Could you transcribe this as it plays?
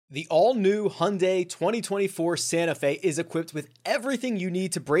The all-new Hyundai 2024 Santa Fe is equipped with everything you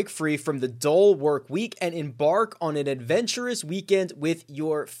need to break free from the dull work week and embark on an adventurous weekend with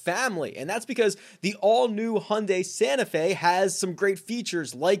your family. And that's because the all-new Hyundai Santa Fe has some great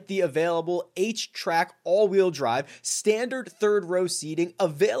features like the available H-Track all-wheel drive, standard third-row seating,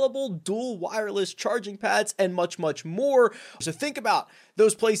 available dual wireless charging pads, and much, much more. So think about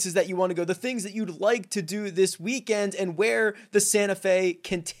those places that you want to go, the things that you'd like to do this weekend, and where the Santa Fe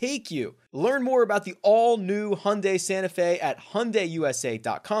can take you. Learn more about the all-new Hyundai Santa Fe at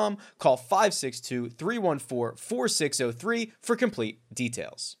HyundaiUSA.com. Call 562-314-4603 for complete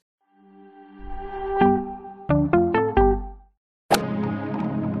details.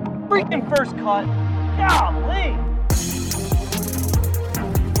 Freaking first cut. Golly!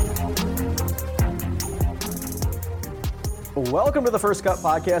 Welcome to the First Cut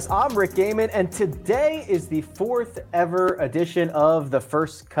Podcast. I'm Rick Gaiman, and today is the fourth ever edition of the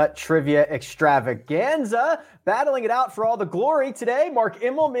First Cut Trivia Extravaganza. Battling it out for all the glory today, Mark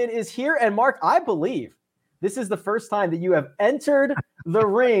Immelman is here. And Mark, I believe this is the first time that you have entered the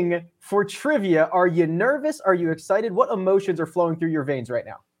ring for trivia. Are you nervous? Are you excited? What emotions are flowing through your veins right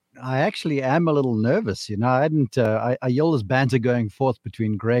now? I actually am a little nervous. I hadn't. I yelled this banter going forth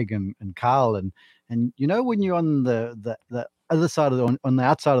between Greg and Kyle, and when you're on the other side on the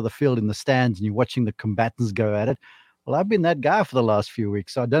outside of the field in the stands and you're watching the combatants go at it. Well, I've been that guy for the last few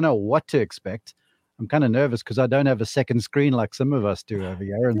weeks, so I don't know what to expect. I'm kind of nervous because I don't have a second screen like some of us do over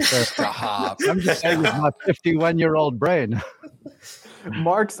here, and so I'm just saying with my 51-year-old brain.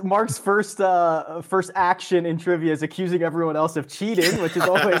 Mark's first action in trivia is accusing everyone else of cheating, which is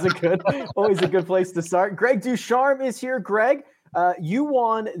always a good place to start. Greg Ducharme is here. Greg, you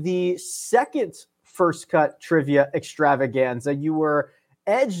won the second First Cut Trivia Extravaganza. You were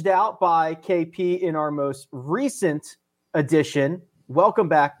edged out by KP in our most recent edition. Welcome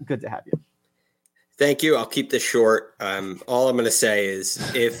back. Good to have you. Thank you. I'll keep this short. All I'm going to say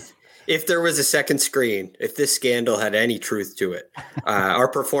is if there was a second screen, if this scandal had any truth to it, our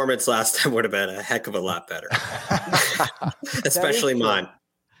performance last time would have been a heck of a lot better, especially mine.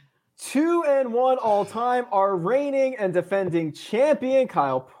 2-1 all time. Our reigning and defending champion,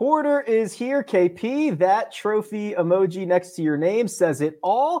 Kyle Porter, is here. KP, that trophy emoji next to your name says it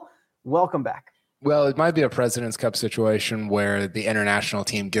all. Welcome back. Well, it might be a President's Cup situation where the international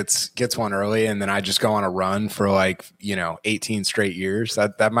team gets one early, and then I just go on a run for 18 straight years.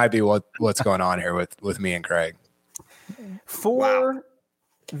 That might be what's going on here with me and Craig.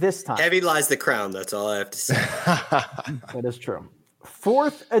 This time, heavy lies the crown. That's all I have to say. That is true.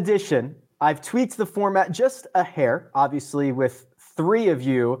 Fourth edition. I've tweaked the format just a hair, obviously, with three of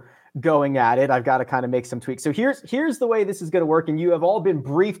you going at it. I've got to kind of make some tweaks. So here's the way this is going to work. And you have all been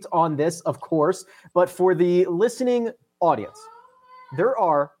briefed on this, of course. But for the listening audience, there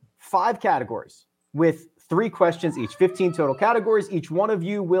are 5 categories with 3 questions each, 15 total categories. Each one of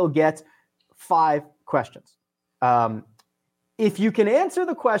you will get 5 questions. If you can answer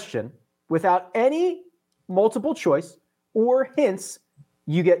the question without any multiple choice or hints,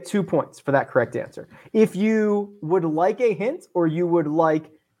 you get 2 points for that correct answer. If you would like a hint or you would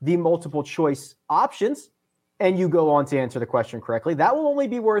like the multiple choice options and you go on to answer the question correctly, that will only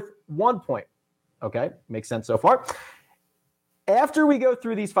be worth 1 point. Okay, makes sense so far. After we go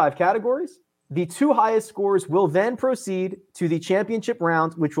through these 5 categories, the 2 highest scores will then proceed to the championship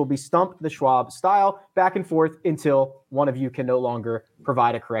round, which will be Stump the Schwab style, back and forth until one of you can no longer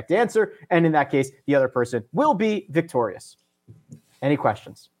provide a correct answer. And in that case, the other person will be victorious. Any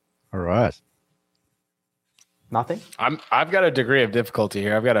questions? All right. Nothing? I've got a degree of difficulty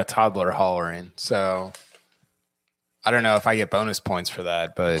here. I've got a toddler hollering, so I don't know if I get bonus points for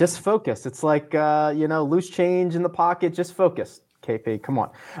that. But just focus. It's like loose change in the pocket. Just focus. KP, come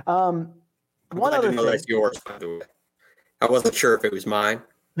on. One other thing. That's yours, by the way. I wasn't sure if it was mine.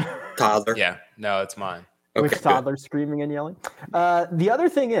 Toddler. Yeah, no, it's mine. Okay, which toddler screaming and yelling? The other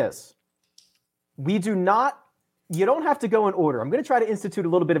thing is, you don't have to go in order. I'm going to try to institute a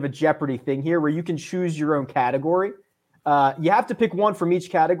little bit of a Jeopardy thing here where you can choose your own category. You have to pick one from each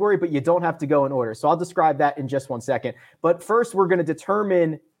category, but you don't have to go in order. So I'll describe that in just 1 second. But first, we're going to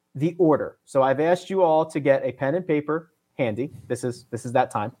determine the order. So I've asked you all to get a pen and paper handy. This is that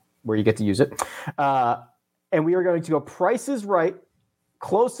time where you get to use it. And we are going to go Price is Right,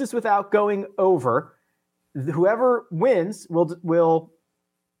 closest without going over. Whoever wins will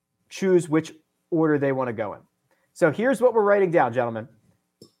choose which order they want to go in. So here's what we're writing down, gentlemen.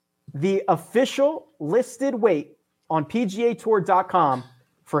 The official listed weight on PGAtour.com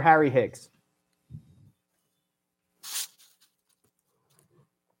for Harry Higgs.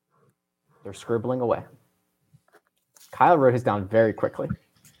 They're scribbling away. Kyle wrote his down very quickly.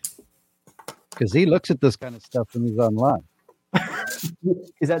 because he looks at this kind of stuff when he's online.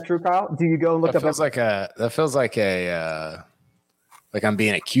 Is that true, Kyle? Do you go and look That up? feels like like I'm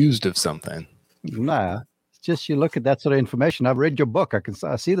being accused of something. Nah, it's just you look at that sort of information. I've read your book.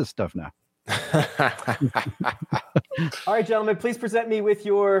 I see this stuff now. All right, gentlemen, please present me with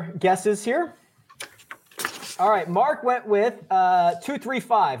your guesses here. All right, Mark went with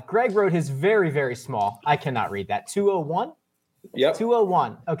 235. Greg wrote his very, very small. I cannot read that. 201? Yep.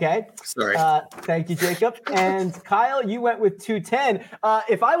 201. Okay. Sorry. Thank you, Jacob. And Kyle, you went with 210.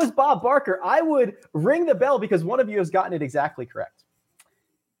 If I was Bob Barker, I would ring the bell because one of you has gotten it exactly correct.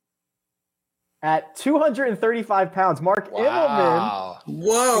 At 235 pounds, Mark Immelman.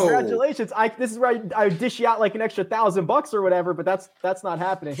 Whoa. Congratulations. This is where I dish you out like an extra $1,000 or whatever, but that's not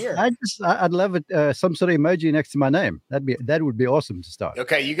happening here. I'd love it. Some sort of emoji next to my name. That would be awesome to start.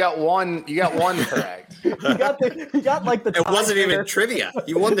 Okay, you got one correct. He got like the. It wasn't even trivia.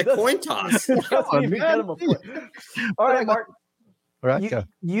 You won the coin toss. All right, Mark. All right,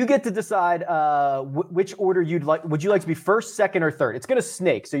 you get to decide which order you'd like. Would you like to be first, second, or third? It's going to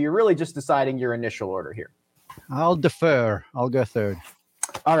snake, so you're really just deciding your initial order here. I'll defer. I'll go third.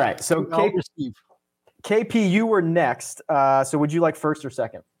 All right. So KP, you were next. So would you like first or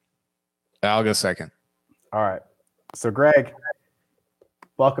second? I'll go second. All right. So Greg,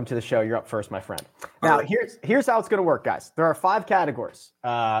 welcome to the show. You're up first, my friend. Now here's how it's going to work, guys. There are 5 categories,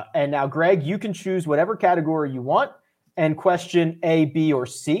 and now Greg, you can choose whatever category you want. And question A, B, or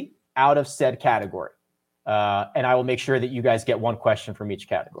C out of said category. And I will make sure that you guys get one question from each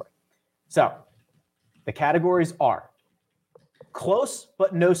category. So the categories are close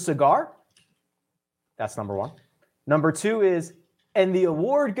but no cigar. That's number 1. Number 2 is, and the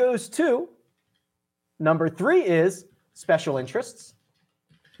award goes to. Number 3 is special interests.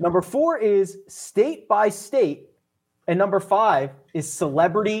 Number 4 is state by state. And number 5 is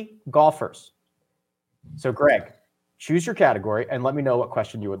celebrity golfers. So Greg, choose your category and let me know what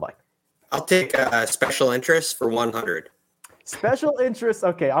question you would like. I'll take special interest for 100. Special interest.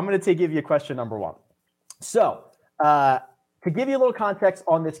 Okay, I'm going to give you question number 1. So to give you a little context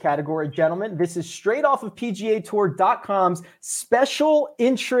on this category, gentlemen, this is straight off of PGAtour.com's special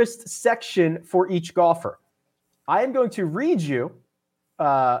interest section for each golfer. I am going to read you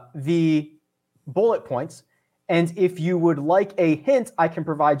the bullet points. And if you would like a hint, I can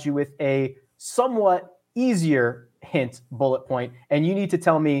provide you with a somewhat easier hint bullet point, and you need to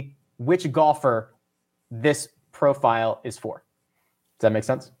tell me which golfer this profile is for. Does that make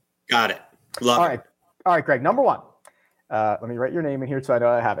sense? Got it. Love it. All right, Greg. Number 1. Let me write your name in here so I know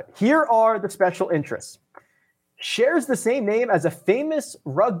I have it. Here are the special interests. Shares the same name as a famous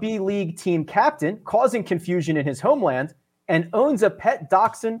rugby league team captain, causing confusion in his homeland, and owns a pet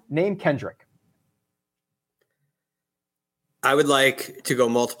dachshund named Kendrick. I would like to go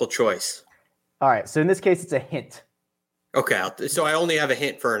multiple choice. All right. So in this case, it's a hint. Okay. So I only have a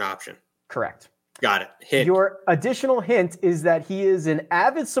hint for an option. Correct. Got it. Hint. Your additional hint is that he is an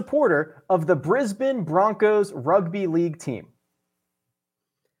avid supporter of the Brisbane Broncos rugby league team.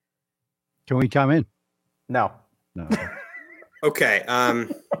 Can we come in? No. Okay.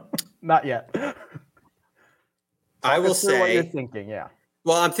 Not yet. I will say what you're say. thinking. Yeah.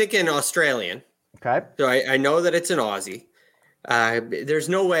 Well, I'm thinking Australian. Okay. So I know that it's an Aussie. There's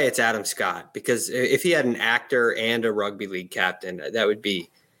no way it's Adam Scott, because if he had an actor and a rugby league captain, that would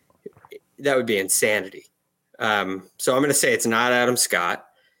be insanity. So I'm going to say it's not Adam Scott.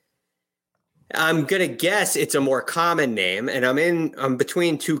 I'm going to guess it's a more common name, and I'm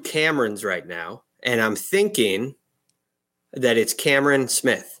between 2 Camerons right now, and I'm thinking that it's Cameron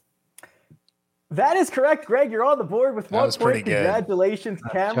Smith. That is correct, Greg. You're on the board with 1 point. Congratulations,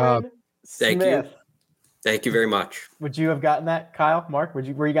 Cameron Smith. Thank you. Thank you very much. Would you have gotten that, Kyle? Mark, were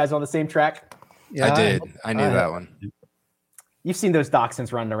you guys on the same track? Yeah, I did. I knew that one. You've seen those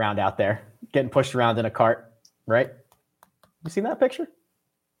dachshunds running around out there, getting pushed around in a cart, right? You seen that picture?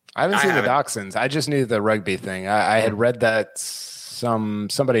 I haven't seen the dachshunds. I just knew the rugby thing. I had read that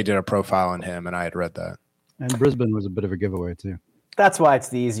somebody did a profile on him, and I had read that. And Brisbane was a bit of a giveaway too. That's why it's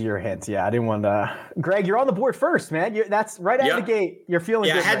the easier hint. Yeah, I didn't want to. Greg, you're on the board first, man. That's right out of the gate. You're feeling.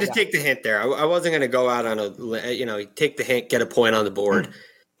 Yeah, good I had right to now. take the hint there. I wasn't going to go out on take the hint, get a point on the board.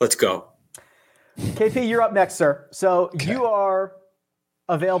 Let's go. KP, you're up next, sir. So you are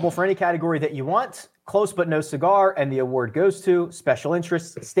available for any category that you want. Close but no cigar, and the award goes to special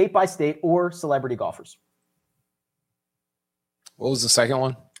interests, state by state, or celebrity golfers. What was the second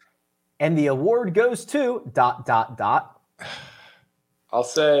one? And the award goes to ... I'll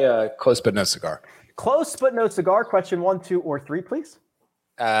say close but no cigar. Close but no cigar. Question 1, 2, or 3, please.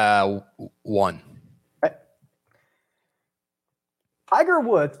 1. Right. Tiger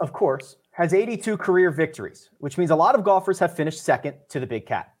Woods, of course, has 82 career victories, which means a lot of golfers have finished second to the Big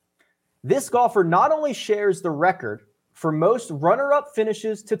Cat. This golfer not only shares the record for most runner-up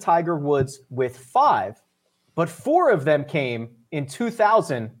finishes to Tiger Woods with 5, but 4 of them came in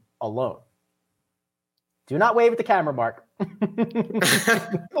 2000 alone. Do not wave at the camera, Mark. Oh,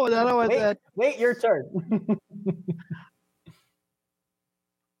 I don't want that. Wait your turn.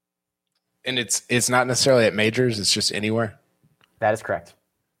 And it's not necessarily at majors, it's just anywhere. That is correct.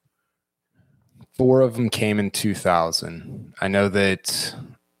 4 of them came in 2000. I know that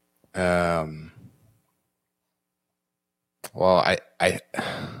I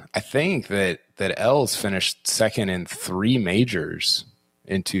think that Els finished second in 3 majors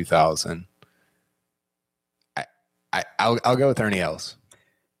in 2000. I'll go with Ernie Els.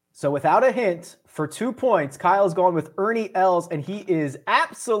 So without a hint, for 2 points, Kyle's going with Ernie Els, and he is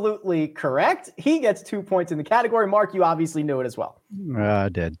absolutely correct. He gets 2 points in the category. Mark, you obviously knew it as well. I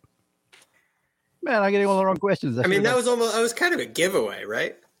did. Man, I'm getting all the wrong questions. I mean, that was kind of a giveaway,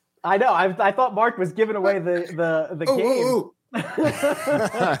 right? I know. I thought Mark was giving away the game. Ooh.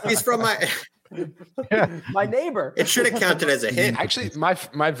 He's from my neighbor. It should have counted as a hint. Actually,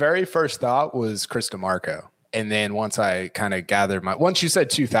 my very first thought was Chris DeMarco. And then once I kind of gathered once you said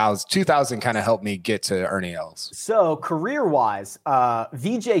 2000 kind of helped me get to Ernie Els. So career-wise,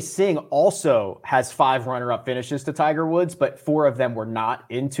 Vijay Singh also has 5 runner-up finishes to Tiger Woods, but 4 of them were not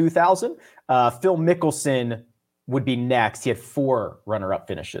in 2000. Phil Mickelson would be next. He had 4 runner-up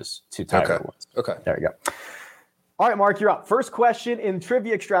finishes to Tiger Woods. Okay. There you go. All right, Mark, you're up. First question in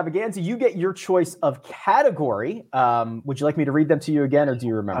Trivia Extravaganza. You get your choice of category. Would you like me to read them to you again, or do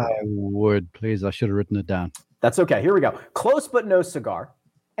you remember? I would, please. I should have written it down. That's okay. Here we go. Close but no cigar.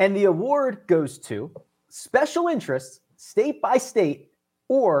 And the award goes to special interests, state by state,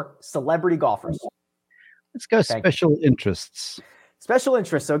 or celebrity golfers. Let's go special interests. Special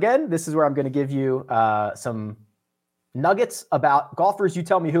interests. So again, this is where I'm going to give you some nuggets about golfers. You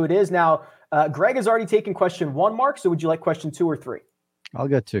tell me who it is. Now, Greg has already taken question 1, Mark. So would you like question 2 or 3? I'll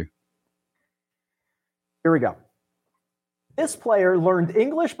go 2. Here we go. This player learned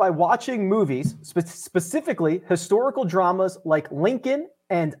English by watching movies, specifically historical dramas like Lincoln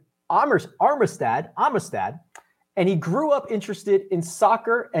and Amistad, and he grew up interested in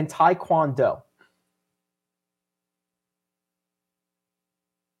soccer and taekwondo.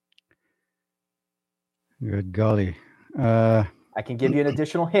 Good golly. I can give you an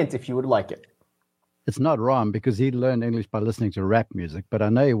additional hint if you would like it. It's not wrong because he learned English by listening to rap music, but I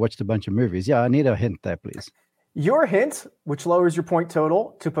know he watched a bunch of movies. Yeah, I need a hint there, please. Your hint, which lowers your point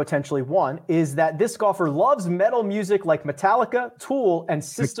total to potentially 1, is that this golfer loves metal music like Metallica, Tool, and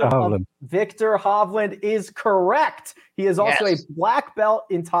System of Victor Hovland is correct. He is also a black belt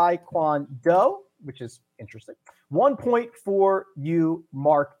in Taekwondo, which is interesting. 1 point for you,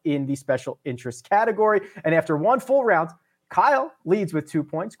 Mark, in the special interest category. And after 1 full round, Kyle leads with 2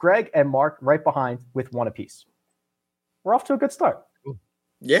 points. Greg and Mark right behind with 1 apiece. We're off to a good start.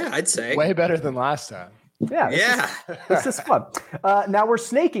 Yeah, I'd say. Way better than last time. Yeah. This is fun. Now we're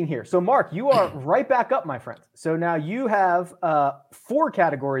snaking here. So, Mark, you are right back up, my friend. So now you have 4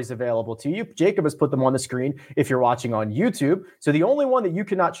 categories available to you. Jacob has put them on the screen if you're watching on YouTube. So the only one that you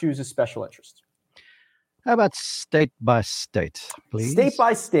cannot choose is special interest. How about state by state, please? State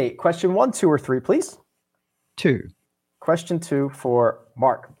by state. Question 1, 2, or 3, please. 2. Question 2 for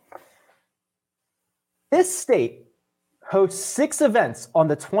Mark. This state hosts 6 events on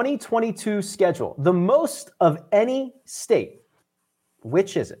the 2022 schedule, the most of any state.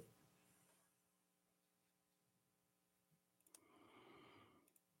 Which is it?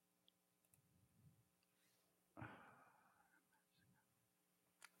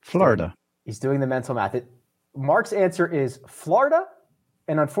 Florida. He's doing the mental math. Mark's answer is Florida,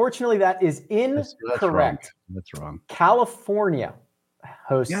 and unfortunately that is incorrect. That's wrong. California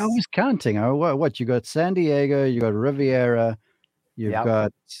hosts. Yeah, I was counting. What you got? San Diego, you got Riviera, you've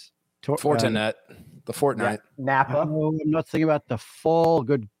got Fortinet, the Fortnite. Napa. Oh, I'm not thinking about the fall.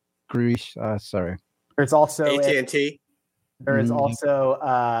 Good grief. Sorry. There's also AT&T. There is also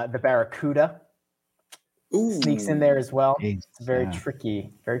the Barracuda. Ooh. Sneaks in there as well. Jeez, It's a very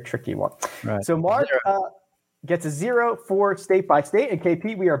tricky one. Right. So Mark gets a 0 for state by state. And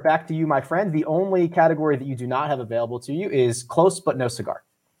KP, we are back to you, my friend. The only category that you do not have available to you is close but no cigar.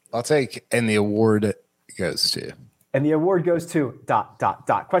 I'll take, and the award goes to. And the award goes to ...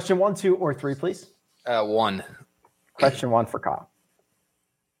 Question 1, 2, or 3, please. 1. Question 1 for Kyle.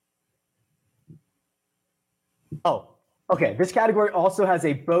 Oh, Okay, this category also has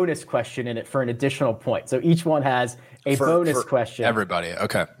a bonus question in it for an additional point. So each one has a bonus question. Everybody.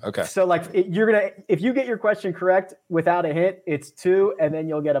 Okay. So like if you get your question correct without a hint, it's 2, and then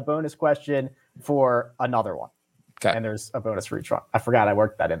you'll get a bonus question for another one. Okay. And there's a bonus for each one. I forgot I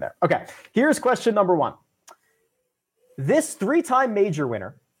worked that in there. Okay, here's question number 1. This 3-time major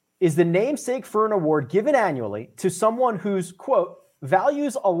winner is the namesake for an award given annually to someone whose, quote,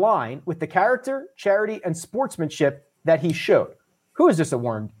 values align with the character, charity, and sportsmanship that he showed. Who is this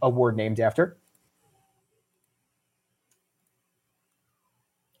award named after?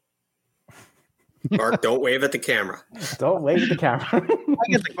 Mark, don't wave at the camera. Don't wave at the camera. I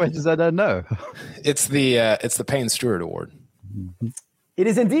get the questions I don't know. It's the Payne Stewart Award. It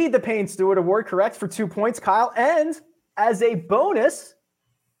is indeed the Payne Stewart Award, correct, for 2 points, Kyle. And as a bonus,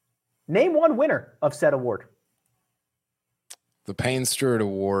 name one winner of said award. The Payne Stewart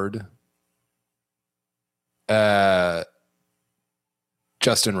Award.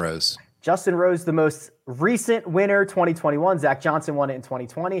 Justin Rose. Justin Rose, the most recent winner, 2021. Zach Johnson won it in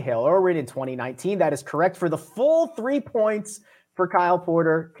 2020. Hale Irwin in 2019. That is correct for the full 3 points for Kyle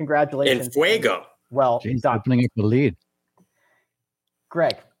Porter. Congratulations. En fuego. Well done. Opening up the lead.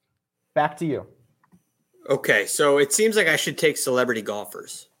 Greg, back to you. Okay, so it seems like I should take celebrity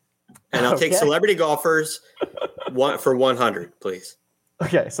golfers. And I'll take celebrity golfers for 100, please.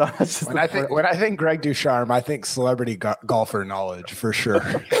 Okay, so that's just when I think Greg Ducharme, I think celebrity golfer knowledge for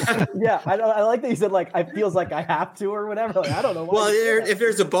sure. Yeah, I like that you said like it feels like I have to or whatever. Like, I don't know. Well, if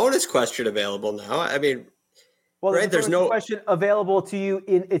there's a bonus question available now, I mean, well, right? There's no question available to you.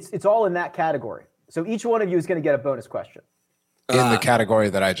 It's all in that category. So each one of you is going to get a bonus question in the category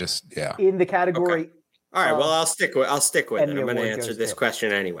that I just in the category. Okay. All right. Well, I'll stick with it. I'm going to answer this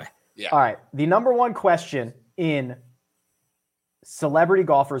question anyway. Yeah. All right. The number one question in celebrity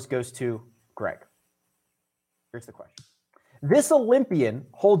golfers goes to Greg. Here's the question. This Olympian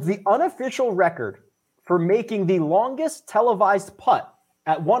holds the unofficial record for making the longest televised putt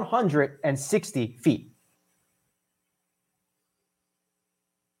at 160 feet.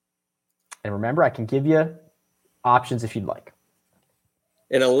 And remember, I can give you options if you'd like.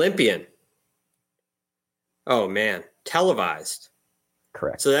 An Olympian. Oh man, televised.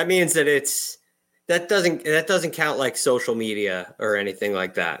 Correct. So that means that that doesn't count like social media or anything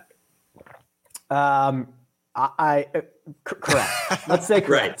like that. Correct. Let's say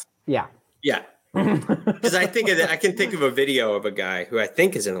correct. Right. Yeah. Because I can think of a video of a guy who I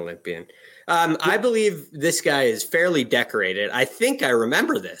think is an Olympian. I believe this guy is fairly decorated. I think I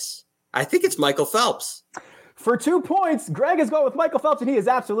remember this. I think it's Michael Phelps. For 2 points, Greg has gone with Michael Phelps, and he is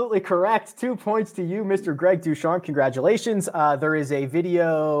absolutely correct. 2 points to you, Mr. Greg Ducharme. Congratulations. There is a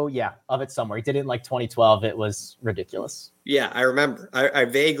video, of it somewhere. He did it in like 2012. It was ridiculous. Yeah, I remember. I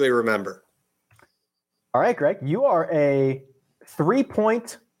vaguely remember. All right, Greg, you are a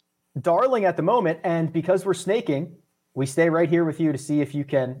 3-point darling at the moment, and because we're snaking, we stay right here with you to see if you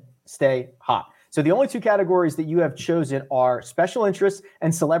can stay hot. So the only 2 categories that you have chosen are special interests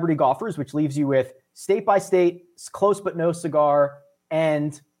and celebrity golfers, which leaves you with state by state, close but no cigar,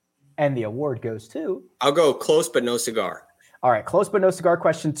 and the award goes to... I'll go close but no cigar. All right, close but no cigar,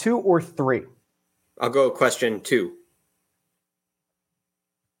 question 2 or 3? I'll go question 2.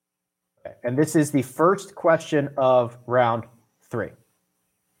 Okay, and this is the first question of round 3.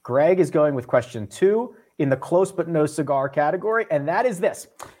 Greg is going with question 2 in the close but no cigar category, and that is this.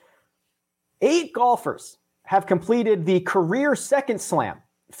 8 golfers have completed the career second slam,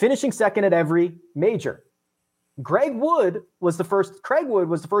 finishing second at every major. Craig Wood was the first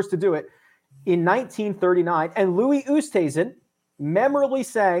to do it in 1939, and Louis Oosthuizen memorably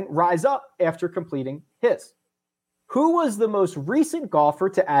sang Rise Up after completing his. Who was the most recent golfer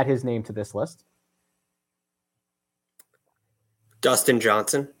to add his name to this list? Dustin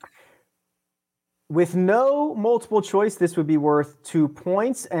Johnson. With no multiple choice, this would be worth 2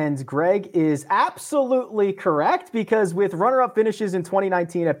 points. And Greg is absolutely correct because with runner-up finishes in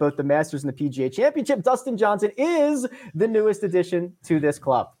 2019 at both the Masters and the PGA Championship, Dustin Johnson is the newest addition to this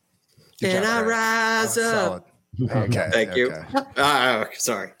club. Can I rise up? Okay. Thank you.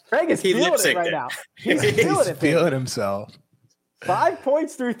 Sorry. Greg is feeling it right now. He's feeling himself. 5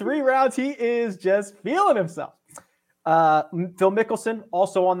 points through 3 rounds. He is just feeling himself. Phil Mickelson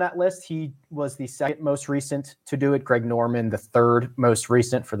also on that list. He was the second most recent to do it. Greg Norman, the third most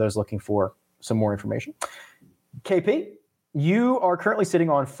recent, for those looking for some more information. KP, you are currently sitting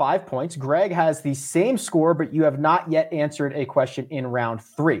on 5 points. Greg has the same score, but you have not yet answered a question in round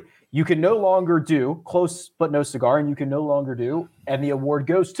 3. You can no longer do close but no cigar, and you can no longer do, and the award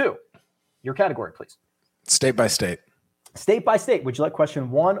goes to your category, please. State by state. State by state. Would you like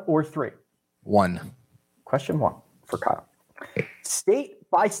question 1 or 3? 1. Question 1. for Kyle. State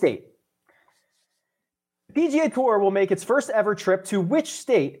by state. PGA Tour will make its first ever trip to which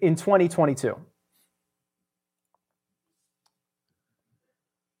state in 2022?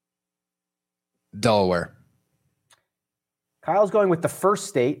 Delaware. Kyle's going with the first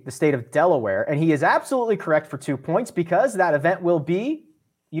state, the state of Delaware, and he is absolutely correct for 2 points because that event will be,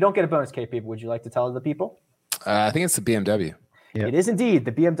 you don't get a bonus, KP, but would you like to tell the people? I think it's the BMW. Yep. It is indeed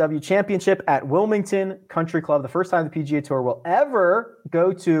the BMW Championship at Wilmington Country Club, the first time the PGA Tour will ever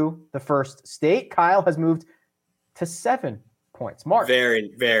go to the first state. Kyle has moved to 7 points. Mark.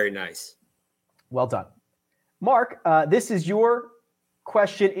 Very, very nice. Well done. Mark, this is your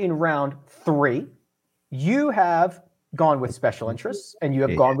question in round 3. You have gone with special interests, and you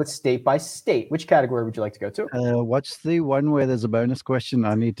have gone with state by state. Which category would you like to go to? What's the one where there's a bonus question?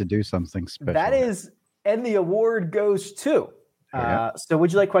 I need to do something special. That is, and the award goes to. So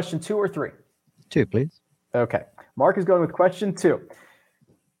would you like question 2 or 3? 2, please. Okay. Mark is going with question 2.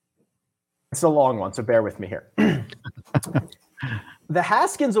 It's a long one, so bear with me here. The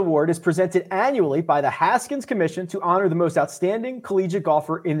Haskins Award is presented annually by the Haskins Commission to honor the most outstanding collegiate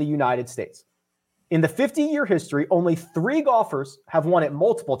golfer in the United States. In the 50-year history, only 3 golfers have won it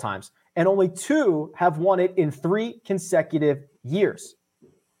multiple times, and only 2 have won it in 3 consecutive years.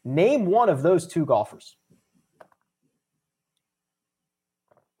 Name one of those 2 golfers.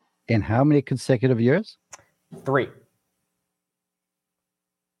 In how many consecutive years? 3.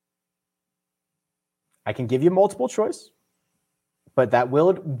 I can give you multiple choice, but that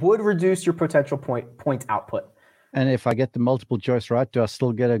would reduce your potential point output. And if I get the multiple choice right, do I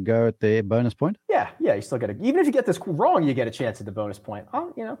still get a go at the bonus point? Yeah, you still get it. Even if you get this wrong, you get a chance at the bonus point.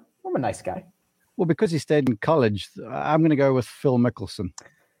 Oh, I'm a nice guy. Well, because he stayed in college, I'm going to go with Phil Mickelson.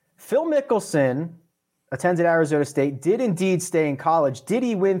 Phil Mickelson attended Arizona State, did indeed stay in college. Did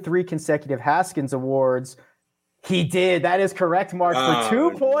he win 3 consecutive Haskins Awards? He did. That is correct, Mark, for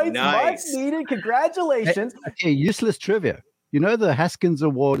 2 points. Nice. Much needed. Congratulations. Okay, useless trivia. You know the Haskins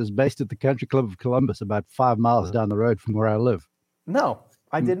Award is based at the Country Club of Columbus, about 5 miles down the road from where I live. No,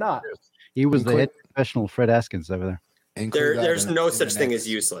 I did not. He was the head professional, Fred Haskins, over there. There's no such thing as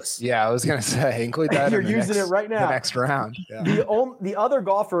useless. Yeah, I was going to say, include that. You're using it right now. The next round. Yeah. The other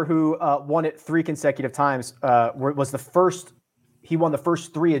golfer who won it 3 consecutive times was the first. He won the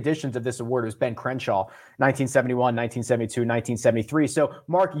first 3 editions of this award. It was Ben Crenshaw, 1971, 1972, 1973. So,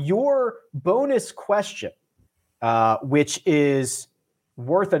 Mark, your bonus question, which is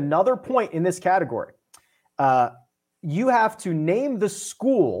worth another point in this category, you have to name the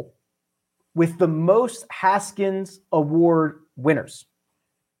school with the most Haskins Award winners.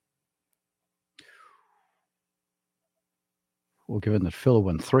 Well, given that Phil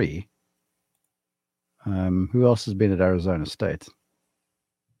won 3, who else has been at Arizona State?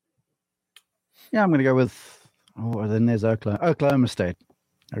 Yeah, I'm going to go with, then there's Oklahoma State.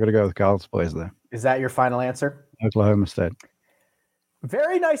 I got to go with Carl's boys there. Is that your final answer? Oklahoma State.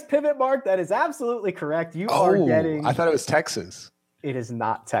 Very nice pivot, Mark. That is absolutely correct. You are getting. I thought it was Texas. It is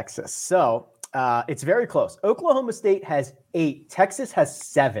not Texas. So it's very close. Oklahoma State has 8. Texas has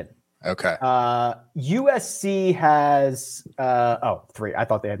 7. Okay. USC has 3. I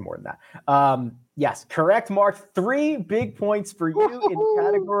thought they had more than that. Yes, correct, Mark. 3 big points for you in the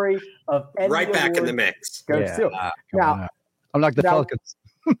category of right back in the mix. Goes to. Now, I'm like the Falcons.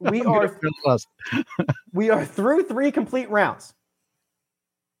 We are through 3 complete rounds.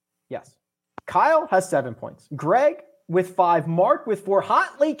 Yes. Kyle has 7 points. Greg with 5. Mark with 4.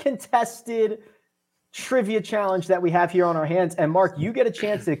 Hotly contested trivia challenge that we have here on our hands. And Mark, you get a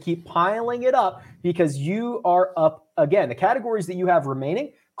chance to keep piling it up because you are up again. The categories that you have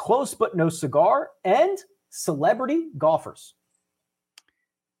remaining: close but no cigar and celebrity golfers.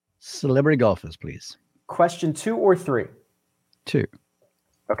 Celebrity golfers, please. Question 2 or 3? 2.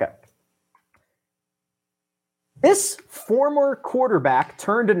 Okay. This former quarterback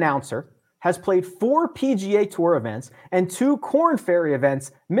turned announcer has played 4 PGA Tour events and 2 Korn Ferry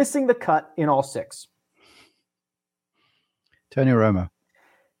events, missing the cut in all 6. Tony Romo.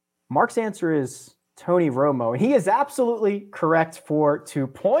 Mark's answer is Tony Romo, and he is absolutely correct for 2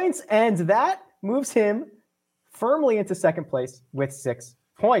 points, and that moves him firmly into second place with 6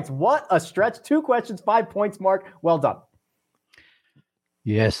 points. What a stretch. 2 questions, 5 points, Mark. Well done.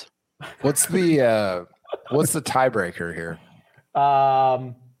 Yes. What's the tiebreaker here?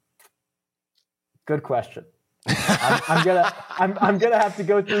 Good question. I'm gonna have to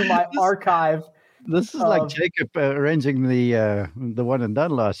go through my archive. This is like Jacob arranging the one and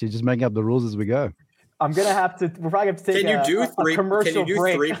done last year, just making up the rules as we go. I'm gonna have to. We're probably going to take a commercial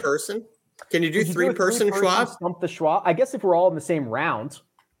break. Can you do 3 person? Can you do 3 person Schwab? Stump the Schwab. I guess if we're all in the same round,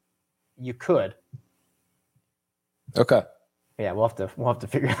 you could. Okay. Yeah, we'll have to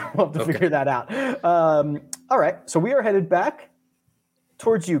figure that out. All right, so we are headed back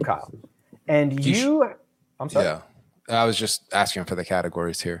towards you, Kyle, and I'm sorry. Yeah, I was just asking for the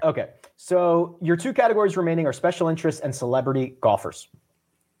categories here. Okay, so your two categories remaining are special interest and celebrity golfers.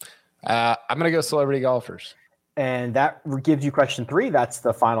 I'm gonna go celebrity golfers, and that gives you question 3. That's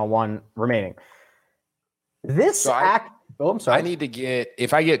the final one remaining. I'm sorry. I need to get.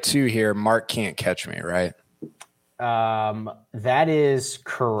 If I get 2 here, Mark can't catch me, right? That is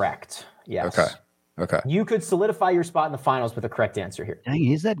correct. Yes. Okay. You could solidify your spot in the finals with a correct answer here. Dang,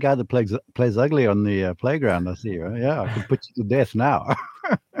 he's that guy that plays ugly on the playground. I see. Right? Yeah, I could put you to death now.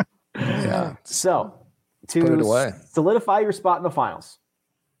 Yeah. So Put it away. Solidify your spot in the finals.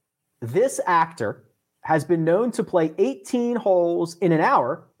 This actor has been known to play 18 holes in an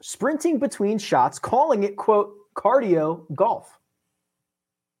hour, sprinting between shots, calling it, quote, cardio golf.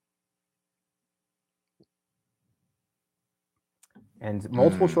 And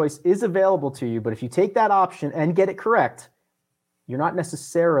multiple choice is available to you, but if you take that option and get it correct, you're not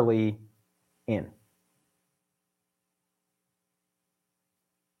necessarily in.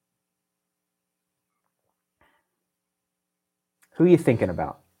 Who are you thinking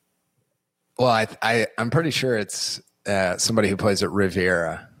about? Well, I'm pretty sure it's somebody who plays at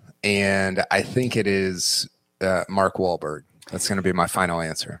Riviera, and I think it is Mark Wahlberg. That's going to be my final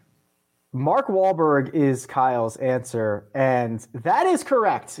answer. Mark Wahlberg is Kyle's answer, and that is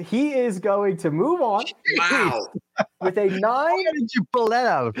correct. He is going to move on. Wow. With a 9. Why did you pull that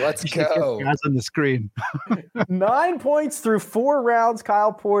out? Let's go. Guys on the screen. 9 points through 4 rounds.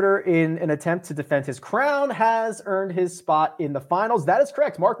 Kyle Porter, in an attempt to defend his crown, has earned his spot in the finals. That is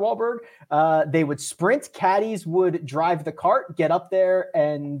correct. Mark Wahlberg. They would sprint. Caddies would drive the cart, get up there,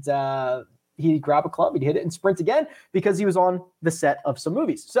 and he'd grab a club, he'd hit it, and sprint again because he was on the set of some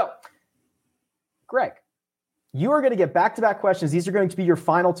movies. So, Greg, you are going to get back-to-back questions. These are going to be your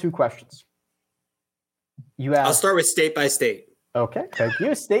final 2 questions. I'll start with state by state. Okay, thank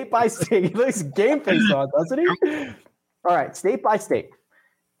you. State by state. He looks game face on, doesn't he? All right, state by state.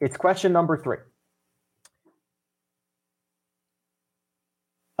 It's question number 3.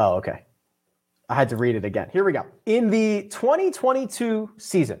 Oh, okay. I had to read it again. Here we go. In the 2022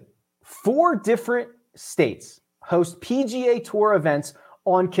 season, 4 different states host PGA Tour events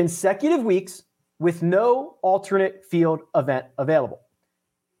on consecutive weeks with no alternate field event available.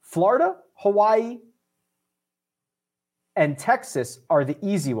 Florida, Hawaii, and Texas are the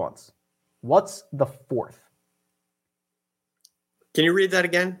easy ones. What's the 4th? Can you read that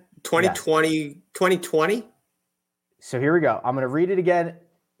again? 2020. So here we go. I'm going to read it again.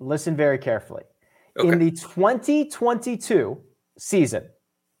 Listen very carefully. Okay. In the 2022 season,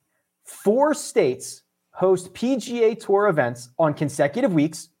 4 states host PGA Tour events on consecutive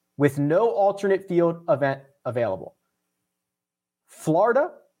weeks with no alternate field event available.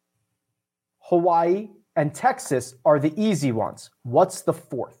 Florida, Hawaii, and Texas are the easy ones. What's the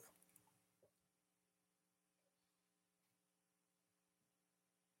 4th?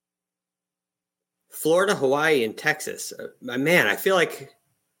 Florida, Hawaii, and Texas. Man, I feel like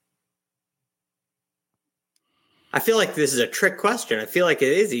this is a trick question. I feel like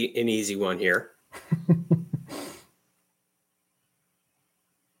it is an easy one here.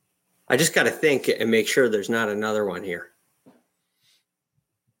 I just got to think and make sure there's not another one here.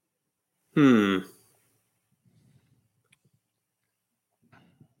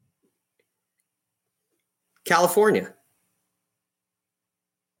 California.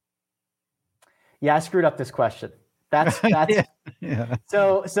 Yeah, I screwed up this question. That's Yeah.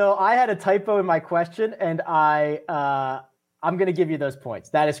 So I had a typo in my question, and I'm going to give you those points.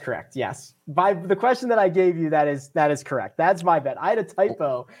 That is correct. Yes. By the question that I gave you, that is correct. That's my bet. I had a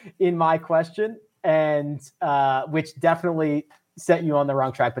typo in my question, and which definitely set you on the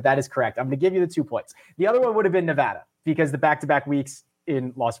wrong track, but that is correct. I'm going to give you the 2 points. The other one would have been Nevada because the back-to-back weeks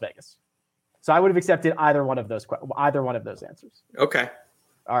in Las Vegas. So I would have accepted either one of those answers. Okay.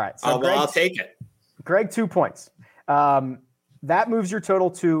 All right. So I'll take it. Greg, 2 points. That moves your total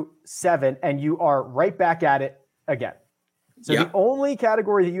to 7, and you are right back at it again. So the only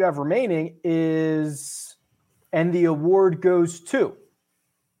category that you have remaining is, and the award goes to,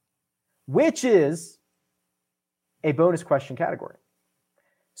 which is a bonus question category.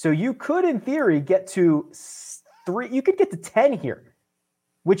 So you could, in theory, get to 3. You could get to 10 here,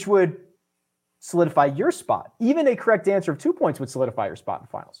 which would solidify your spot. Even a correct answer of 2 points would solidify your spot in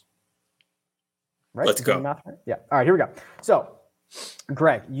the finals. Right? Let's go. Yeah. All right, here we go. So,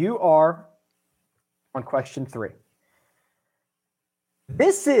 Greg, you are on question 3.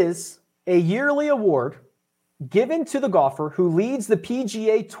 This is a yearly award given to the golfer who leads the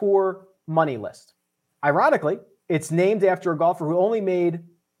PGA Tour money list. Ironically, It's named after a golfer who only made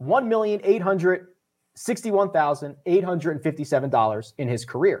 $1,861,857 in his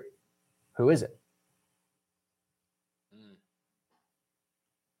career. Who is it?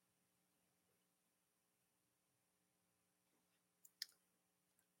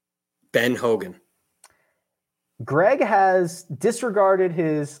 Ben Hogan. Greg has disregarded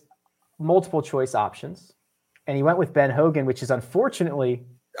his multiple choice options, and he went with Ben Hogan, which is unfortunately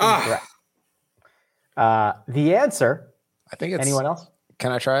incorrect. The answer. I think it's. Anyone else?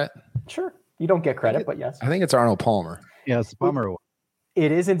 Can I try it? Sure. You don't get credit, but yes. I think it's Arnold Palmer. Yeah, it's the Palmer Award.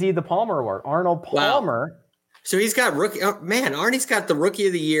 It is indeed the Palmer Award. Arnold Palmer. Wow. So he's got rookie. Oh, man, Arnie's got the Rookie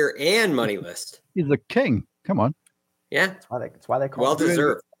of the Year and money list. He's the king. Come on. Yeah. That's why they call well him.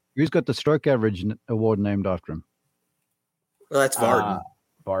 deserved. Who's got the stroke average award named after him? Well, that's Varden.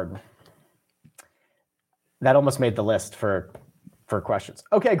 Varden. That almost made the list for questions.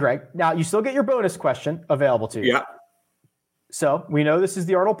 Okay, Greg. Now you still get your bonus question available to you. Yeah. So we know this is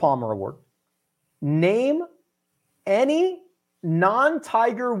the Arnold Palmer Award. Name any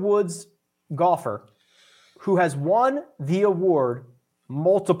non-Tiger Woods golfer who has won the award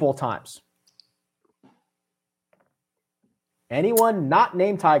multiple times. Anyone not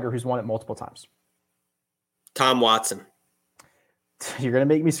named Tiger who's won it multiple times. Tom Watson. You're going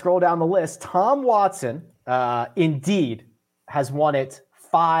to make me scroll down the list. Tom Watson, indeed, has won it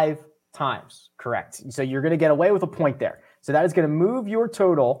 5 times. Correct. So you're going to get away with a point there. So that is going to move your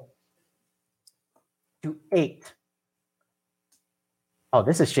total to 8. Oh,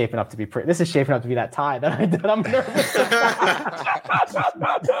 this is shaping up to be pretty. This is shaping up to be that tie that I'm nervous.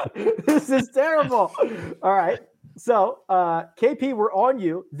 This is terrible. All right. So, KP, we're on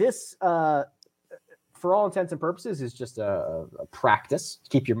you. This, for all intents and purposes, is just a practice.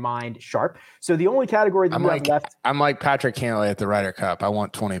 Keep your mind sharp. So the only category that you have left. I'm like Patrick Cantlay at the Ryder Cup. I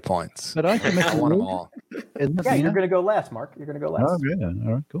want 20 points. But I want them all. Yeah, you're going to go last, Mark. You're going to go last. Oh, yeah.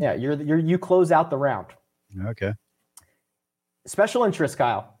 All right, cool. Yeah, you close out the round. Okay. Special interest,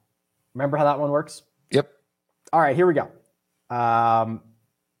 Kyle. Remember how that one works? Yep. All right, here we go.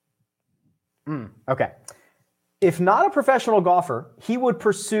 Okay. If not a professional golfer, he would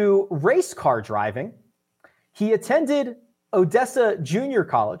pursue race car driving. He attended Odessa Junior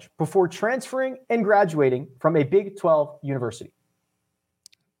College before transferring and graduating from a Big 12 university.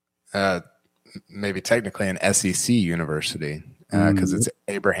 Maybe technically an SEC university because it's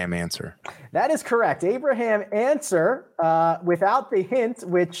Abraham Answer. That is correct. Abraham Answer, without the hint,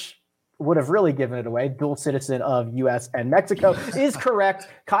 which would have really given it away, dual citizen of U.S. and Mexico, is correct.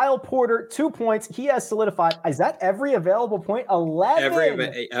 Kyle Porter, 2 points. He has solidified. Is that every available point?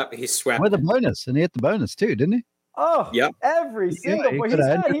 11. He swept. With a bonus, and he hit the bonus too, didn't he? Oh, yep. Every single point. He's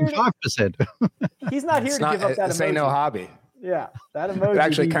not here. 5%. He's not here to give up that This emoji. ain't no hobby. Yeah, that emoji. It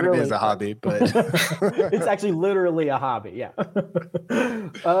actually kind of is a hobby, but it's actually literally a hobby. Yeah.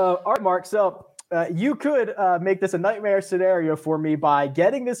 All right, Mark. So you could make this a nightmare scenario for me by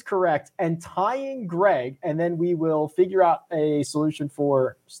getting this correct and tying Greg, and then we will figure out a solution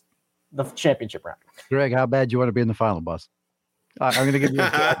for the championship round. Greg, how bad do you want to be in the final, boss? I'm going to give you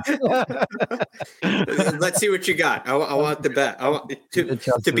a Let's see what you got. I want the best. I want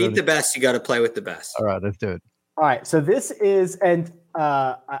to beat the best. You got to play with the best. All right, let's do it. All right. So this is, and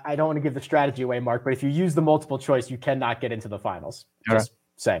I don't want to give the strategy away, Mark, but if you use the multiple choice, you cannot get into the finals. Just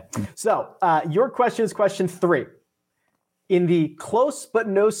say. So your question is question 3 in the close but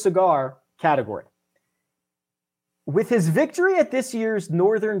no cigar category. With his victory at this year's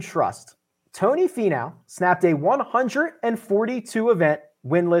Northern Trust, Tony Finau snapped a 142 event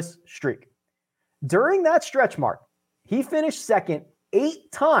winless streak. During that stretch, Mark, he finished second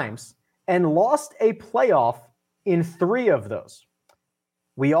 8 times and lost a playoff in 3 of those.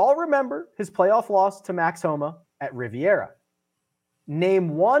 We all remember his playoff loss to Max Homa at Riviera.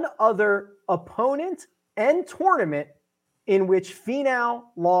 Name one other opponent and tournament in which Finau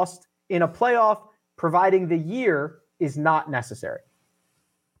lost in a playoff, providing the year is not necessary.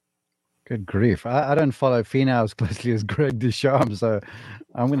 Good grief. I don't follow Finau as closely as Greg Deschamps, so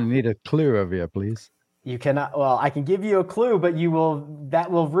I'm going to need a clue over here, please. You cannot. Well, I can give you a clue, but that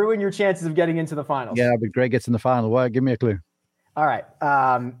will ruin your chances of getting into the finals. Yeah, but Greg gets in the final. Well, give me a clue. All right.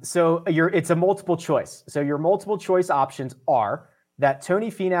 So it's a multiple choice. So your multiple choice options are that Tony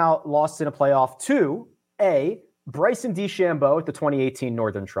Finau lost in a playoff to A, Bryson DeChambeau at the 2018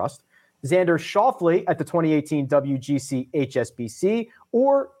 Northern Trust, Xander Schauffele at the 2018 WGC HSBC,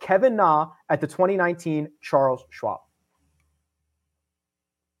 or Kevin Na at the 2019 Charles Schwab.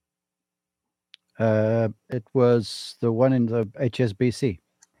 It was the one in the HSBC.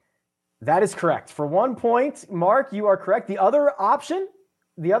 That is correct. For 1 point, Mark, you are correct. The other option,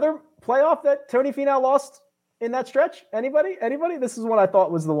 the other playoff that Tony Finau lost in that stretch? Anybody? This is what I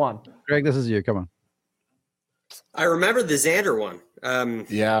thought was the one. Greg, this is you. Come on. I remember the Xander one.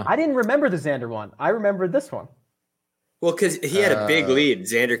 Yeah. I didn't remember the Xander one. I remembered this one. Well, because he had a big lead.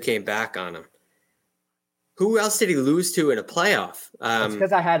 Xander came back on him. Who else did he lose to in a playoff? It's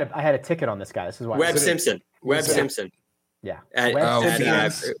because I had a ticket on this guy. This is why. Webb Simpson. Yeah.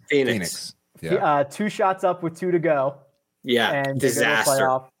 At Phoenix. Yeah. 2 shots up with 2 to go. Yeah. And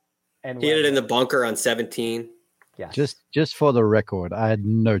Disaster. And he hit it in the bunker on 17. Yeah. Just for the record, I had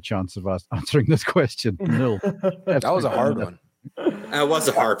no chance of us answering this question. Nil. That was a hard one. That was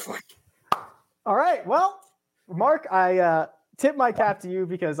a hard one. All right. Well, Mark, I tip my cap to you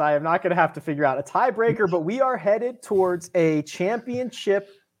because I am not going to have to figure out a tiebreaker, but we are headed towards a championship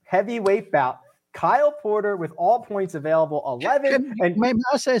heavyweight bout. Kyle Porter with all points available, 11. And may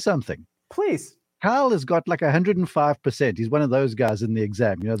I say something? Please. Kyle has got like 105%. He's one of those guys in the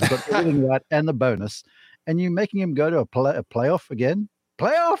exam. You know, they've got everything right and the bonus. And you're making him go to a playoff again?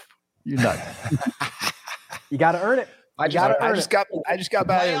 Playoff? You know. You got to earn it. I just got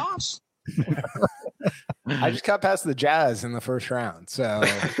playoffs. I just got past the Jazz in the first round, so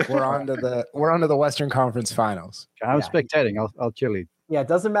we're on to the Western Conference Finals. I'm spectating. I'll cheerlead. Yeah, it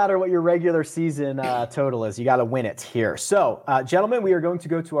doesn't matter what your regular season total is. You got to win it here. So, gentlemen, we are going to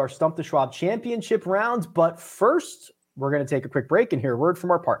go to our Stump the Schwab championship rounds. But first, we're going to take a quick break and hear a word from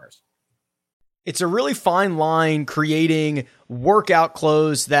our partners. It's a really fine line creating workout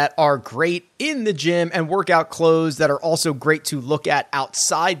clothes that are great in the gym and workout clothes that are also great to look at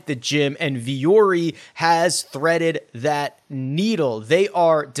outside the gym. And Vuori has threaded that needle. They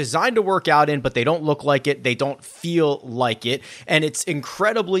are designed to work out in, but they don't look like it. They don't feel like it. And it's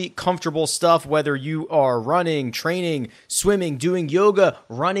incredibly comfortable stuff, whether you are running, training, swimming, doing yoga,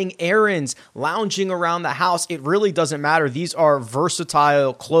 running errands, lounging around the house. It really doesn't matter. These are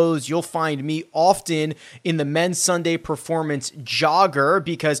versatile clothes. You'll find me often in the men's Sunday Performance jogger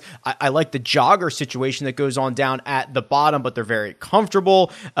because I like the jogger situation that goes on down at the bottom, but they're very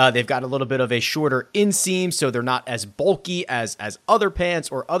comfortable. They've got a little bit of a shorter inseam, so they're not as bulky as other pants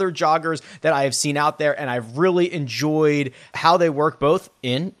or other joggers that I have seen out there, and I've really enjoyed how they work both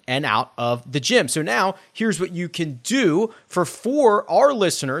in and out of the gym. So now here's what you can do for our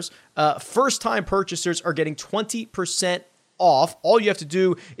listeners. First-time purchasers are getting 20% off. All you have to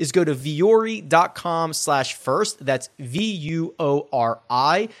do is go to vuori.com/first. That's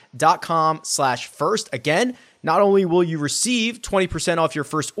VUORI.com/first. Again, not only will you receive 20% off your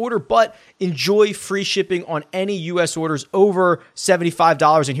first order, but enjoy free shipping on any U.S. orders over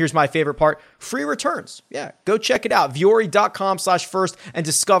 $75. And here's my favorite part, free returns. Yeah, go check it out. vuori.com/first and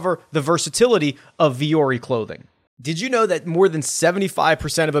discover the versatility of Vuori clothing. Did you know that more than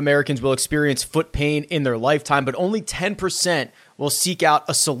 75% of Americans will experience foot pain in their lifetime, but only 10% will seek out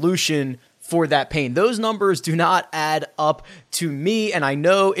a solution for that pain? Those numbers do not add up to me, and I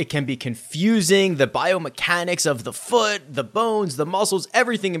know it can be confusing, the biomechanics of the foot, the bones, the muscles,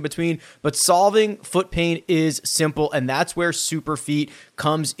 everything in between, but solving foot pain is simple, and that's where Superfeet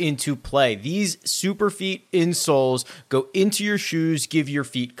comes into play. These Superfeet insoles go into your shoes, give your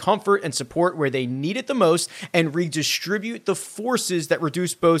feet comfort and support where they need it the most, and redistribute the forces that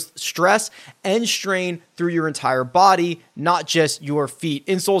reduce both stress and strain through your entire body, not just your feet.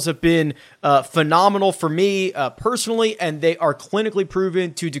 Insoles have been phenomenal for me personally, and they are clinically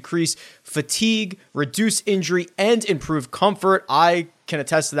proven to decrease fatigue, reduce injury, and improve comfort. I can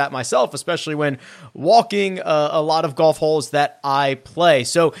attest to that myself, especially when walking a lot of golf holes that I play.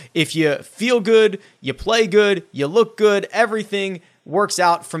 So if you feel good, you play good, you look good, everything works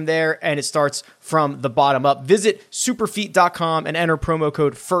out from there, and it starts from the bottom up. Visit superfeet.com and enter promo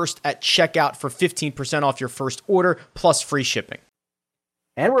code FIRST at checkout for 15% off your first order plus free shipping.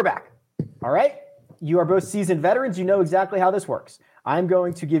 And we're back. All right. You are both seasoned veterans. You know exactly how this works. I'm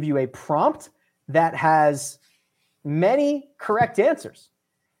going to give you a prompt that has many correct answers.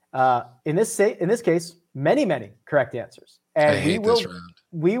 In this case, many correct answers. And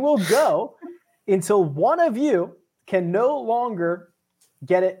we will go until one of you can no longer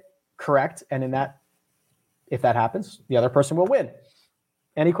get it correct. And if that happens, the other person will win.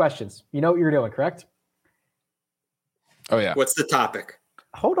 Any questions? You know what you're doing, correct? Oh, yeah. What's the topic?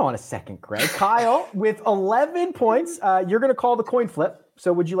 Hold on a second, Greg. Kyle, with 11 points, you're going to call the coin flip.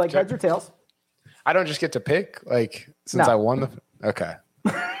 So would you like heads or tails? I don't just get to pick, since I won okay.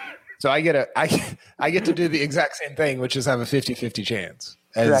 So I get to do the exact same thing, which is have a 50-50 chance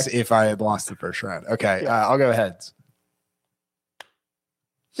as Correct. if I had lost the first round. Okay, Yeah. I'll go heads.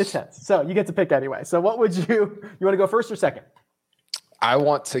 It's heads. So you get to pick anyway. So what would you want to go first or second? I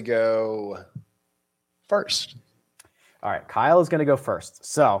want to go first. All right, Kyle is going to go first.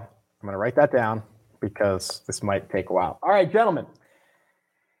 So I'm going to write that down. because this might take a while. All right, gentlemen.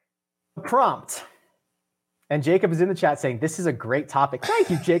 The prompt. And Jacob is in the chat saying, this is a great topic. Thank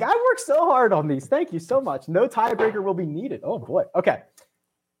you, Jake. I worked so hard on these. Thank you so much. No tiebreaker will be needed. Oh, boy. Okay.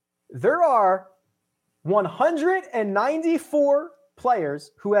 There are 194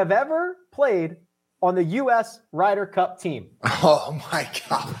 players who have ever played on the U.S. Ryder Cup team. Oh, my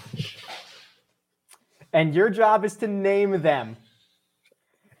gosh. And your job is to name them.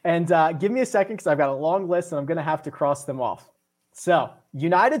 And give me a second because I've got a long list and I'm going to have to cross them off. So,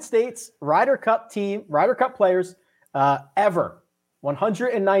 United States Ryder Cup players ever,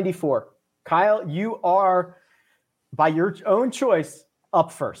 194. Kyle, you are, by your own choice,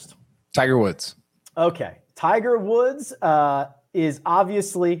 up first. Tiger Woods. Okay. Tiger Woods is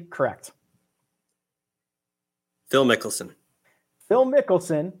obviously correct. Phil Mickelson. Phil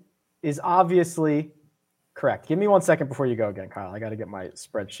Mickelson is obviously correct. Give me 1 second before you go again, Kyle. I got to get my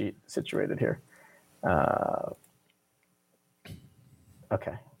spreadsheet situated here.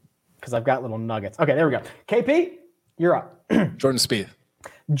 Okay. Because I've got little nuggets. Okay, there we go. KP, you're up. Jordan Spieth.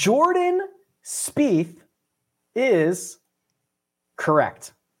 Jordan Spieth is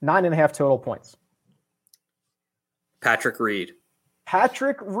correct. 9.5 total points. Patrick Reed.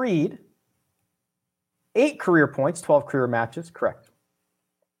 Patrick Reed, 8 career points, 12 career matches. Correct.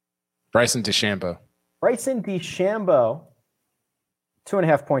 Bryson DeChambeau. Bryson DeChambeau,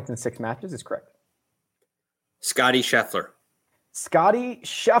 2.5 points in 6 matches is correct. Scotty Scheffler. Scotty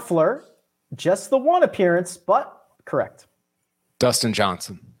Scheffler, just the 1 appearance, but correct. Dustin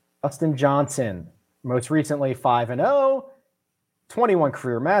Johnson. Dustin Johnson, most recently 5-0, 21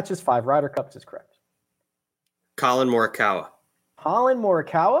 career matches, 5 Ryder Cups is correct. Colin Morikawa. Colin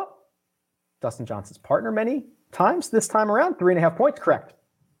Morikawa, Dustin Johnson's partner many times this time around, 3.5 points, correct.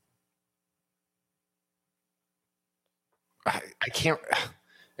 I can't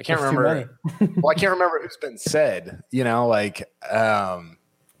remember. Well, I can't remember who's been said, Yeah,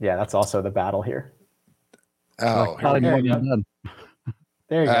 that's also the battle here. Oh,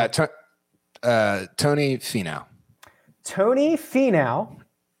 There There you go. Tony Finau. Tony Finau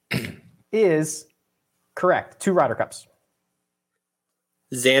is correct. 2 Ryder Cups.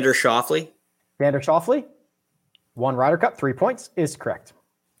 Xander Schauffele. Xander Schauffele, 1 Ryder Cup, 3 points is correct.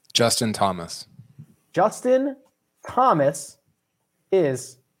 Justin Thomas. Justin Thomas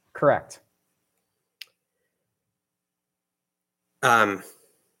is correct. Patrick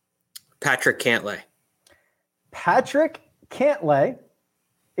Cantlay. Patrick Cantlay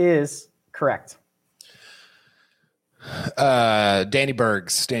is correct. Daniel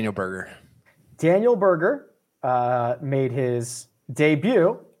Berger. Daniel Berger made his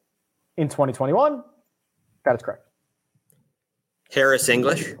debut in 2021. That is correct. Harris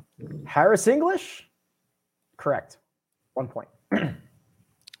English. Harris English, correct. 1 point.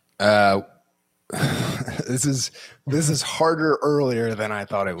 This is harder earlier than I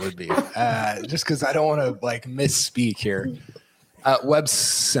thought it would be. Just because I don't want to misspeak here. Webb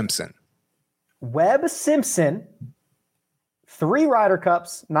Simpson. Webb Simpson, 3 Ryder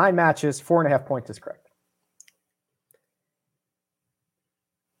Cups, 9 matches, 4.5 points is correct.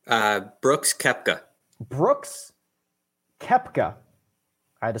 Brooks Koepka. Brooks Koepka,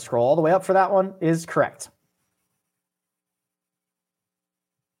 I had to scroll all the way up for that one, is correct.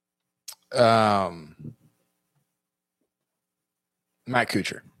 Matt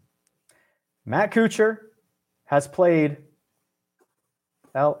Kuchar. Matt Kuchar has played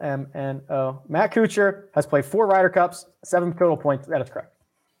LMNO. Matt Kuchar has played 4 Ryder Cups, 7 total points. That is correct.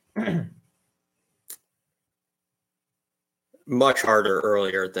 Much harder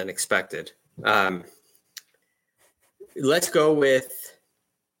earlier than expected. Let's go with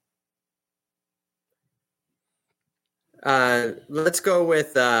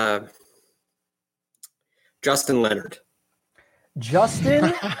Justin Leonard. Justin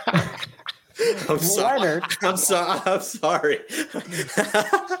Leonard. I'm sorry.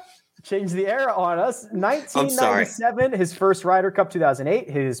 Changed the era on us. 1997, his first Ryder Cup, 2008.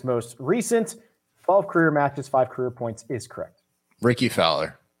 His most recent 12 career matches, 5 career points is correct. Ricky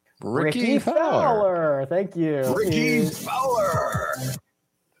Fowler. Ricky Fowler. Thank you. Ricky Fowler.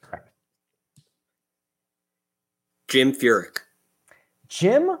 Correct. Jim Furyk.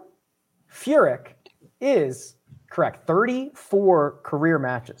 Jim Furyk is correct. 34 career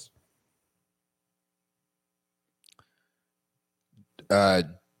matches.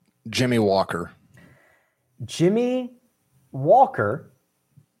 Jimmy Walker. Jimmy Walker,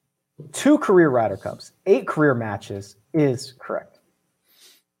 2 career Ryder Cups, 8 career matches is correct.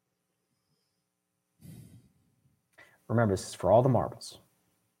 Remember, this is for all the marbles.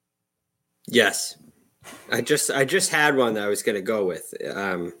 Yes. I just had one that I was going to go with.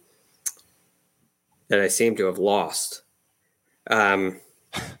 that I seem to have lost.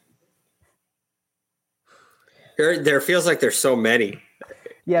 There feels like there's so many.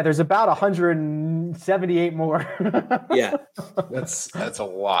 Yeah, there's about 178 more. Yeah, That's a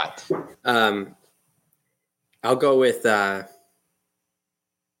lot. I'll go with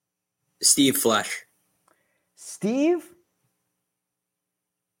Steve Flesh. Steve?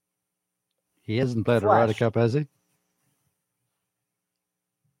 He hasn't played a Flash. Ryder Cup, has he?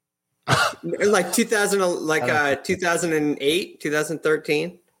 Like 2008,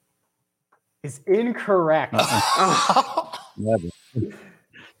 2013. Is incorrect. Never.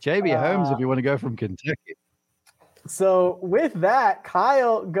 JB Holmes, if you want to go from Kentucky. So with that,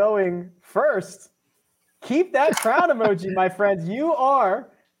 Kyle going first. Keep that crown emoji, my friends. You are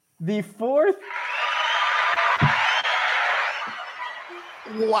the fourth.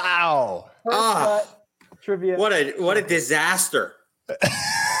 Wow. First trivia. What a disaster.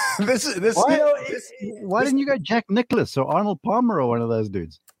 Why didn't you go Jack Nicklaus or Arnold Palmer or one of those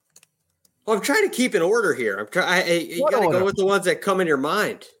dudes? Well, I'm trying to keep an order here. You got to go with the ones that come in your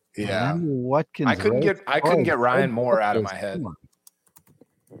mind. Yeah. Watkins. I couldn't get Ryan Moore out of my head.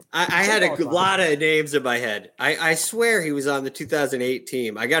 I had a lot of names in my head. I swear he was on the 2008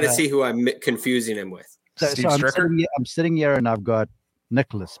 team. I got to see who I'm confusing him with. Steve I'm Stricker? sitting here and I've got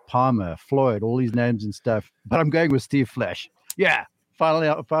Nicholas, Palmer, Floyd, all these names and stuff, but I'm going with Steve Flesh. Yeah. Final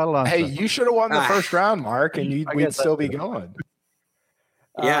answer. Hey, you should have won the first round, Mark, and we'd still be going.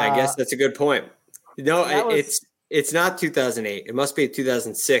 Yeah, I guess that's a good point. No, it's not 2008. It must be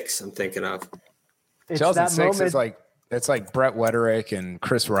 2006. I'm thinking of. 2006 is like Brett Wederick and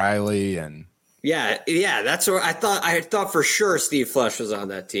Chris Riley and yeah. That's where I thought for sure Steve Flesh was on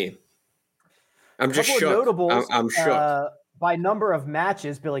that team. I'm just shook. Notables, I'm shook. By number of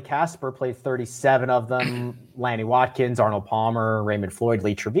matches, Billy Casper played 37 of them. Lanny Watkins, Arnold Palmer, Raymond Floyd,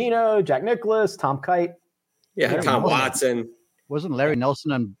 Lee Trevino, Jack Nicklaus, Tom Kite. Yeah, Tom Watson. Wasn't Larry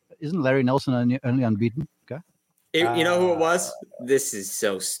Nelson isn't Larry Nelson only unbeaten? Okay. You know who it was? This is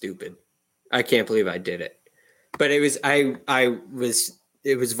so stupid. I can't believe I did it. But it was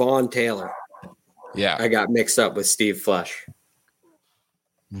Vaughn Taylor. Yeah. I got mixed up with Steve Flesh.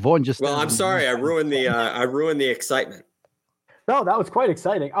 Vaughn just I'm sorry, I ruined the excitement. No, that was quite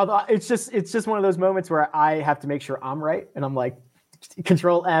exciting. Although it's just one of those moments where I have to make sure I'm right, and I'm like,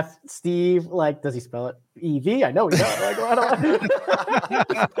 Control F, Steve. Like, does he spell it EV? I know he does. Like, I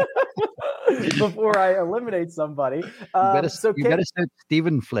don't before I eliminate somebody. You better say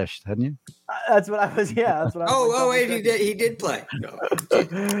Stephen Flesh, hadn't you? That's what I was. Yeah, that's what I was. Wait, he did play. No.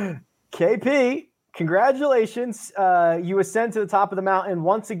 KP, congratulations. You ascend to the top of the mountain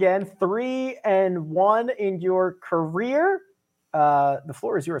once again. 3-1 in your career. The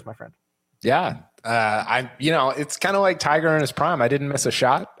floor is yours, my friend. Yeah. It's kind of like Tiger in his prime. I didn't miss a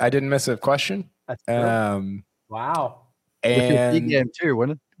shot. I didn't miss a question. That's true. Wow. And B game too,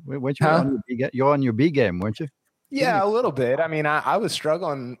 wasn't it? Weren't you on your B game? You're on your B game, weren't you? Yeah, a little bit. I mean, I was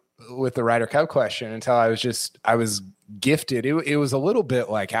struggling with the Ryder Cup question until I was gifted. It was a little bit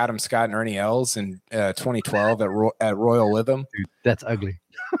like Adam Scott and Ernie Els in 2012 at Royal Lytham. Dude, that's ugly.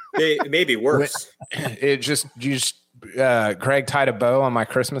 Maybe worse. Greg tied a bow on my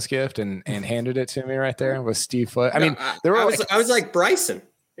Christmas gift and handed it to me right there with Steve Flesh. I was like Bryson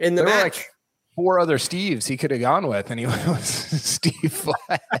in the match. Were like 4 other Steves he could have gone with, and he was Steve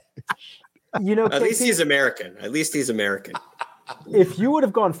Flesh. At least he's American. If you would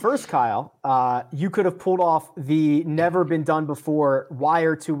have gone first, Kyle, you could have pulled off the never been done before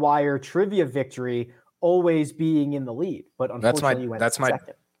wire to wire trivia victory, always being in the lead. But unfortunately, you went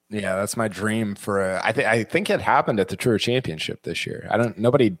second. Yeah, that's my dream for I think it happened at the Tour Championship this year.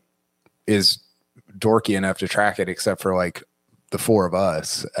 Nobody is dorky enough to track it except for like the 4 of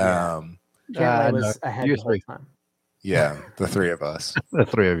us. Cantlay was ahead the whole time. Yeah, the 3 of us. The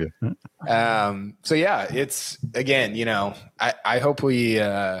 3 of you. So yeah, it's again, I hope we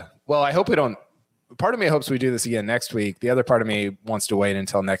I hope we don't. Part of me hopes we do this again next week. The other part of me wants to wait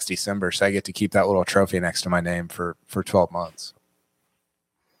until next December so I get to keep that little trophy next to my name for 12 months.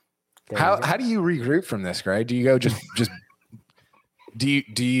 How do you regroup from this, Greg? Do you go just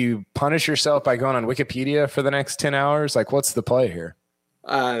do you punish yourself by going on Wikipedia for the next 10 hours? Like, what's the play here?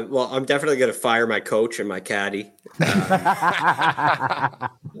 Well, I'm definitely going to fire my coach and my caddy.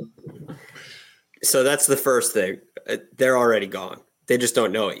 So that's the first thing. They're already gone. They just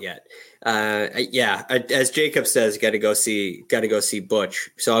don't know it yet. As Jacob says, got to go see Butch.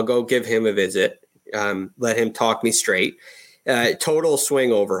 So I'll go give him a visit. Let him talk me straight. Total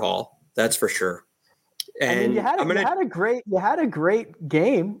swing overhaul. That's for sure. And you had a great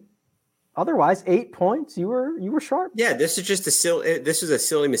game. Otherwise, 8 points. You were sharp. Yeah, this is just a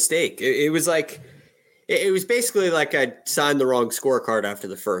silly mistake. It was like it was basically like I signed the wrong scorecard after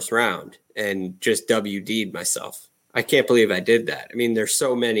the first round and just WD'd myself. I can't believe I did that. I mean, there's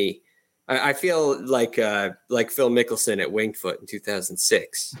so many. I feel like Phil Mickelson at Winged Foot in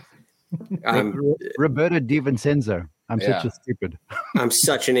 2006. Roberto Di Vincenzo. I'm such a stupid. I'm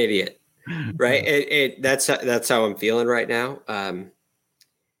such an idiot, right? That's how I'm feeling right now.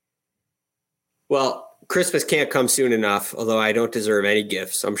 Well, Christmas can't come soon enough, although I don't deserve any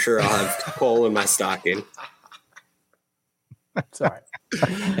gifts. I'm sure I'll have coal in my stocking. Sorry.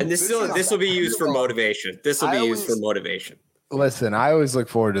 And this will be used for motivation. This will be used for motivation. Listen, I always look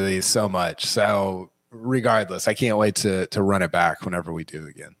forward to these so much. So regardless, I can't wait to run it back whenever we do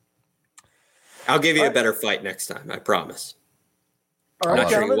again. I'll give you a better fight next time. I promise. All I'm right,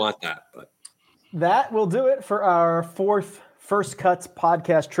 not sure you gentlemen. want that, but That will do it for our fourth First Cuts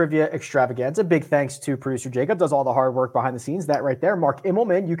podcast trivia extravaganza. Big thanks to producer Jacob, does all the hard work behind the scenes. That right there, Mark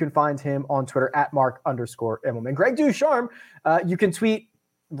Immelman. You can find him on Twitter at Mark_Immelman. Greg Ducharme, you can tweet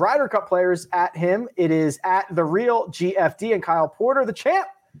Ryder Cup players at him. It is at The Real GFD, and Kyle Porter, the champ,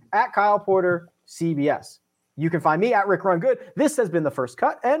 at Kyle Porter CBS. You can find me at Rick Run Good. This has been The First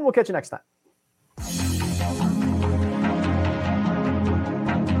Cut, and we'll catch you next time.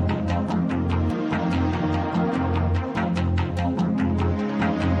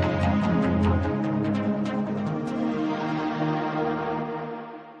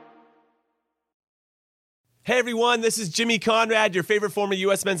 Hey everyone, this is Jimmy Conrad, your favorite former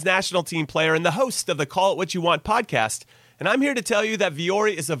U.S. men's national team player and the host of the Call It What You Want podcast. And I'm here to tell you that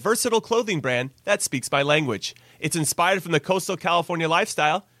Vuori is a versatile clothing brand that speaks my language. It's inspired from the coastal California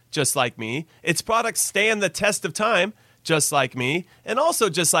lifestyle, just like me. Its products stand the test of time, just like me. And also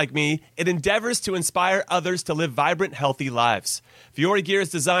just like me, it endeavors to inspire others to live vibrant, healthy lives. Vuori gear is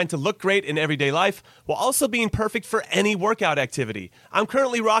designed to look great in everyday life while also being perfect for any workout activity. I'm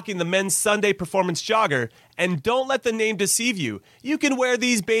currently rocking the men's Sunday Performance Jogger, and don't let the name deceive you. You can wear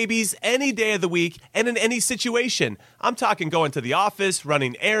these babies any day of the week and in any situation. I'm talking going to the office,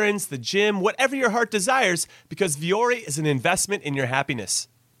 running errands, the gym, whatever your heart desires, because Vuori is an investment in your happiness.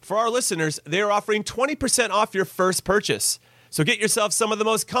 For our listeners, they are offering 20% off your first purchase. So get yourself some of the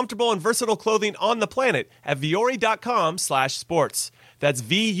most comfortable and versatile clothing on the planet at vuori.com/sports. That's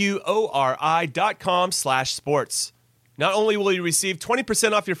VUORI.com/sports. Not only will you receive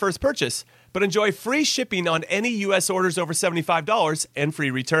 20% off your first purchase, but enjoy free shipping on any U.S. orders over $75 and free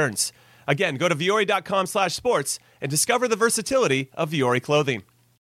returns. Again, go to vuori.com/sports and discover the versatility of Vuori clothing.